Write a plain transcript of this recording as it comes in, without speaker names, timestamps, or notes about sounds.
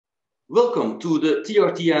Welcome to the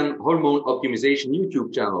TRTN Hormone Optimization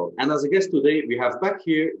YouTube channel. And as a guest today, we have back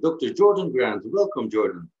here Dr. Jordan Grant. Welcome,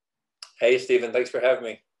 Jordan. Hey, Stephen. Thanks for having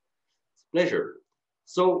me. Pleasure.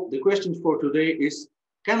 So the question for today is,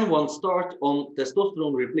 can one start on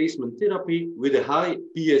testosterone replacement therapy with a high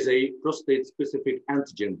PSA prostate-specific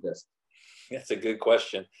antigen test? That's a good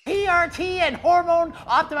question. TRT and Hormone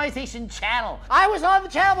Optimization channel. I was on the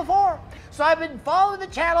channel before, so I've been following the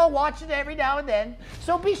channel, watching it every now and then,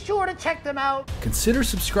 so be sure to check them out. Consider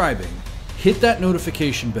subscribing, hit that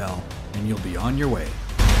notification bell, and you'll be on your way.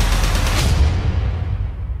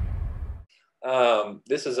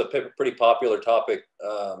 This is a pretty popular topic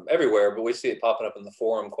everywhere, but we see it popping up in the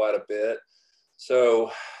forum quite a bit.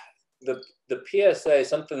 So the PSA,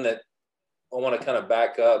 something that I want to kind of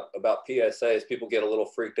back up about PSA is people get a little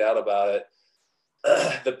freaked out about it.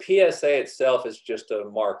 The PSA itself is just a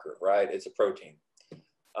marker, right? It's a protein.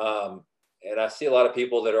 And I see a lot of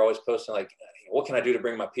people that are always posting like, what can I do to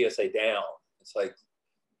bring my PSA down? It's like,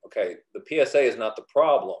 okay, the PSA is not the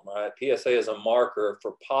problem, right? PSA is a marker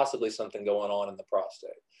for possibly something going on in the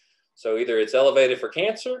prostate. So either it's elevated for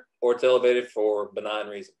cancer or it's elevated for benign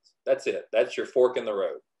reasons. That's it. That's your fork in the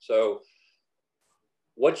road. So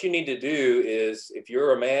what you need to do is, if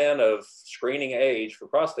you're a man of screening age for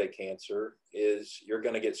prostate cancer, is you're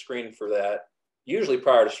going to get screened for that usually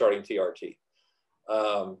prior to starting TRT.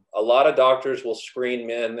 A lot of doctors will screen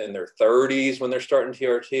men in their 30s when they're starting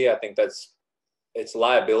TRT. I think it's a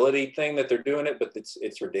liability thing that they're doing it, but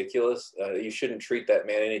it's ridiculous. You shouldn't treat that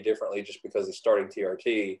man any differently just because he's starting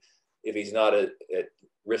TRT if he's not at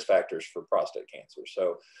risk factors for prostate cancer.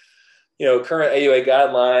 So, you know, current AUA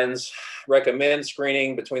guidelines recommend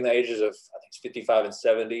screening between the ages of, I think it's 55 and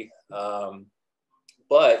 70.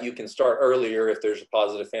 But you can start earlier if there's a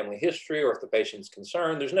positive family history or if the patient's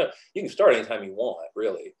concerned. You can start anytime you want,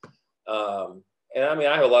 really. And I mean,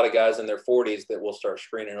 I have a lot of guys in their 40s that will start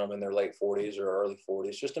screening them in their late 40s or early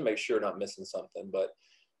 40s just to make sure not missing something. But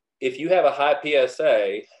if you have a high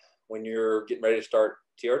PSA when you're getting ready to start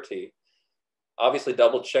TRT, obviously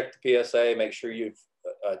double check the PSA, make sure you've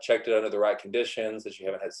checked it under the right conditions, that you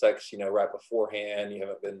haven't had sex, right beforehand, you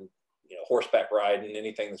haven't been, horseback riding,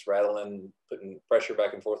 anything that's rattling, putting pressure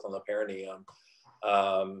back and forth on the perineum.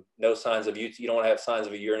 No signs of, you don't want to have signs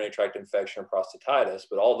of a urinary tract infection or prostatitis,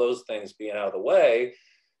 but all those things being out of the way,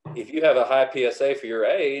 if you have a high PSA for your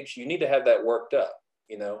age, you need to have that worked up.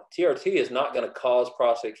 TRT is not going to cause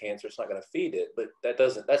prostate cancer. It's not going to feed it, but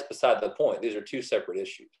that's beside the point. These are two separate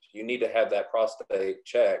issues. You need to have that prostate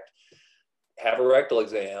checked, have a rectal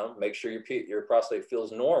exam, make sure your prostate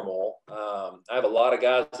feels normal. I have a lot of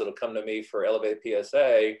guys that'll come to me for elevated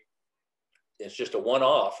PSA. It's just a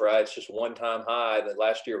one-off, right? It's just one-time high that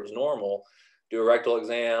last year was normal. Do a rectal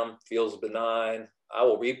exam, feels benign. I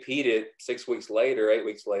will repeat it 6 weeks later, 8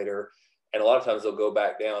 weeks later, and a lot of times they'll go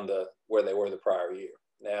back down to where they were the prior year.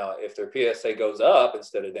 Now, if their PSA goes up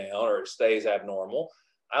instead of down, or it stays abnormal,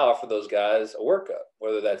 I offer those guys a workup,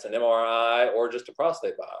 whether that's an MRI or just a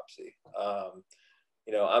prostate biopsy.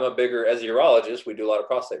 As a urologist, we do a lot of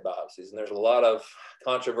prostate biopsies, and there's a lot of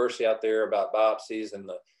controversy out there about biopsies and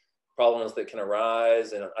the problems that can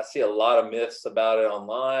arise. And I see a lot of myths about it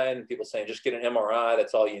online. People saying, just get an MRI,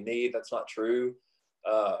 that's all you need. That's not true.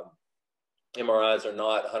 MRIs are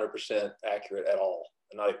not 100% accurate at all.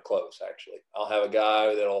 Not even close, actually. I'll have a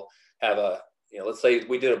guy that'll have let's say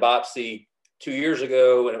we did a biopsy 2 years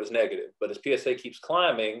ago and it was negative, but his PSA keeps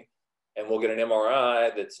climbing, and we'll get an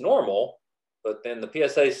MRI that's normal, but then the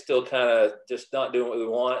PSA is still kind of just not doing what we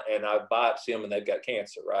want, and I biopsy them and they've got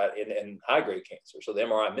cancer, right? And high-grade cancer, so the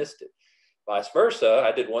MRI missed it. Vice versa,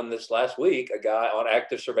 I did one this last week, a guy on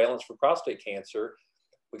active surveillance for prostate cancer.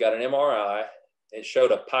 We got an MRI. It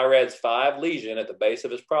showed a PIRADS 5 lesion at the base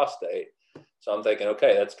of his prostate. So I'm thinking,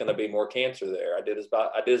 okay, that's going to be more cancer there. I did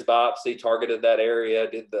his biopsy, targeted that area,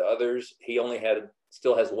 did the others. He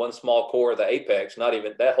still has one small core of the apex. Not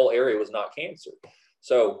even that whole area was not cancer.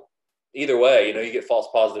 So either way, you get false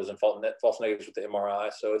positives and false negatives with the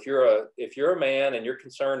MRI. So if you're a man and you're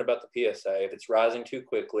concerned about the PSA, if it's rising too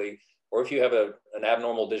quickly, or if you have an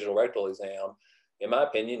abnormal digital rectal exam, in my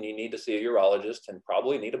opinion, you need to see a urologist and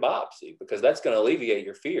probably need a biopsy, because that's going to alleviate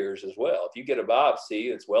your fears as well. If you get a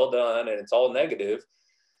biopsy, it's well done and it's all negative,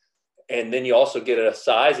 and then you also get a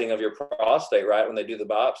sizing of your prostate, right? When they do the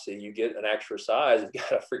biopsy, you get an extra size. You've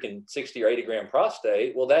got a freaking 60 or 80 gram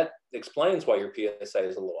prostate. Well, that explains why your PSA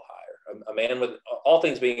is a little higher. A man with, all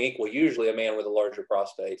things being equal, usually a man with a larger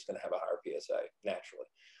prostate is going to have a higher PSA naturally.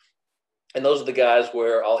 And those are the guys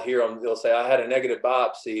where I'll hear them, they'll say, I had a negative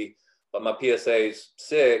biopsy, but my PSA is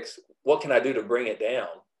 6. What can I do to bring it down?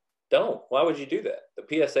 Don't. Why would you do that?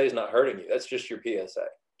 The PSA is not hurting you. That's just your PSA.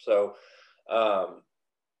 So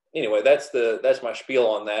anyway, that's my spiel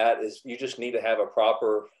on that, is you just need to have a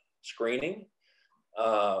proper screening.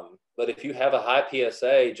 But if you have a high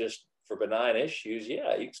PSA just for benign issues,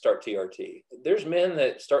 yeah, you can start TRT. There's men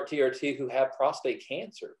that start TRT who have prostate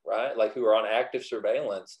cancer, right? Like who are on active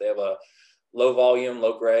surveillance. They have a low volume,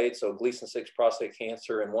 low grade, so Gleason 6 prostate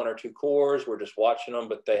cancer in 1 or 2 cores. We're just watching them,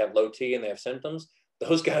 but they have low T and they have symptoms.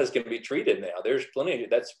 Those guys can be treated now. There's plenty,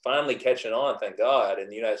 that's finally catching on, thank God, in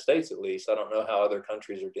the United States at least. I don't know how other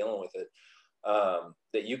countries are dealing with it.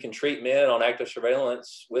 That you can treat men on active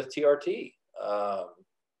surveillance with TRT.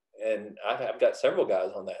 And I've got several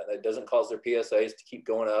guys on that. That doesn't cause their PSAs to keep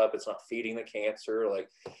going up. It's not feeding the cancer. Like,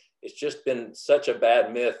 it's just been such a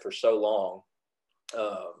bad myth for so long.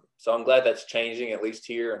 So I'm glad that's changing, at least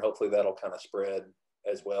here, and hopefully that'll kind of spread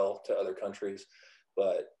as well to other countries.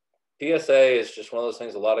 But PSA is just one of those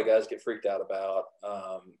things a lot of guys get freaked out about.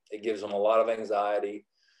 It gives them a lot of anxiety.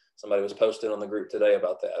 Somebody was posting on the group today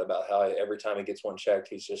about that, about how every time he gets one checked,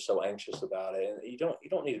 he's just so anxious about it. And you don't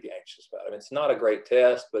need to be anxious about it. I mean, it's not a great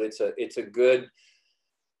test, but it's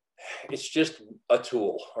just a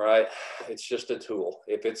tool, right? It's just a tool.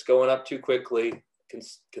 If it's going up too quickly,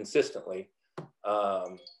 consistently,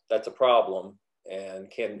 that's a problem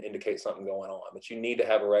and can indicate something going on. But you need to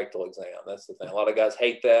have a rectal exam. That's the thing. A lot of guys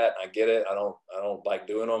hate that. I get it. I don't like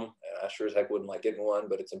doing them, and I sure as heck wouldn't like getting one,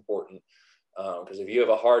 but it's important. Because if you have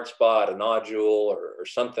a hard spot, a nodule, or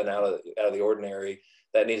something out of the ordinary,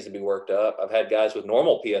 that needs to be worked up. I've had guys with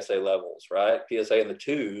normal PSA levels, right? PSA in the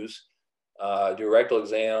 2s, do a rectal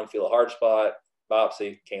exam, feel a hard spot,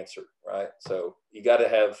 biopsy, cancer, right? So you got to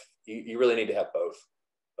have, you really need to have both.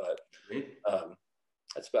 But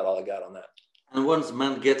that's about all I got on that. And once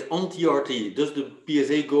men get on TRT, does the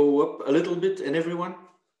PSA go up a little bit in everyone?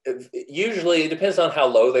 Usually, it depends on how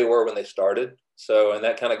low they were when they started. So, and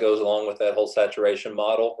that kind of goes along with that whole saturation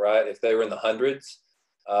model, right? If they were in the hundreds,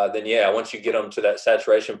 then yeah, once you get them to that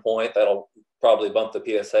saturation point, that'll probably bump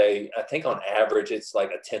the PSA. I think on average, it's like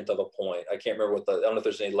 1/10 of a point. I can't remember I don't know if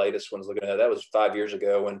there's any latest ones looking at it. That was 5 years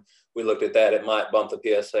ago when we looked at that. It might bump the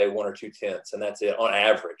PSA 1 or 2 tenths, and that's it on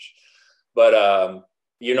average. But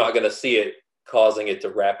you're not going to see it causing it to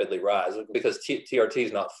rapidly rise because TRT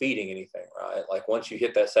is not feeding anything, right? Like once you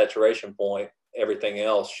hit that saturation point, everything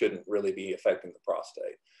else shouldn't really be affecting the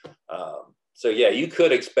prostate. So yeah, you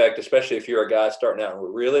could expect, especially if you're a guy starting out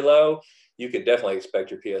really low, you could definitely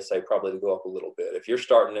expect your PSA probably to go up a little bit. If you're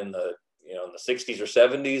starting in the, in the 60s or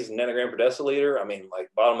 70s nanogram per deciliter, I mean, like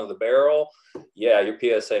bottom of the barrel, yeah, your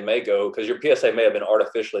PSA may go, because your PSA may have been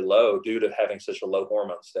artificially low due to having such a low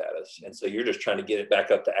hormone status. And so you're just trying to get it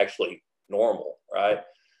back up to actually normal, right?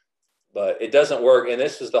 But it doesn't work. And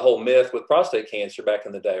this is the whole myth with prostate cancer back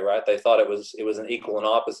in the day, right? They thought it was an equal and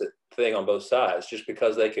opposite thing on both sides. Just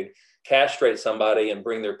because they could castrate somebody and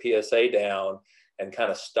bring their PSA down and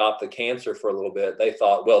kind of stop the cancer for a little bit, they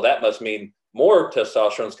thought, well, that must mean more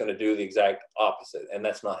testosterone is going to do the exact opposite. And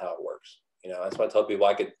that's not how it works. That's why I tell people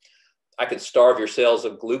I could starve your cells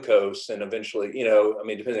of glucose and eventually, I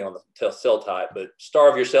mean, depending on the cell type, but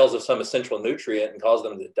starve your cells of some essential nutrient and cause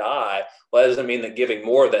them to die. Well, that doesn't mean that giving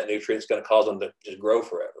more of that nutrient is going to cause them to just grow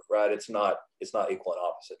forever, right? It's not equal and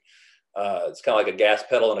opposite. It's kind of like a gas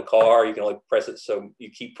pedal in a car. You can only press it so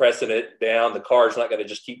you keep pressing it down. The car's not going to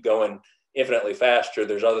just keep going infinitely faster.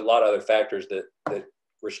 There's a lot of other factors that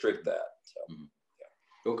restrict that. So,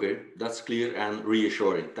 yeah. Okay, that's clear and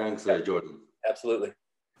reassuring. Thanks, Jordan. Absolutely.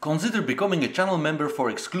 Consider becoming a channel member for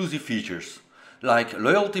exclusive features, like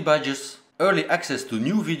loyalty badges, early access to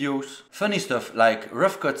new videos, funny stuff like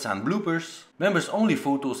rough cuts and bloopers, members only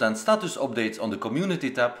photos and status updates on the community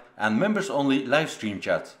tab, and members only live stream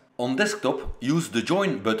chat. On desktop, use the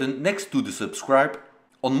join button next to the subscribe.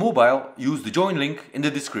 On mobile, use the join link in the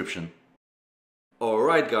description.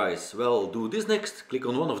 Alright guys, well, do this next. Click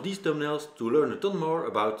on one of these thumbnails to learn a ton more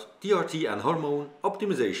about TRT and hormone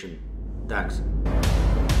optimization. Thanks.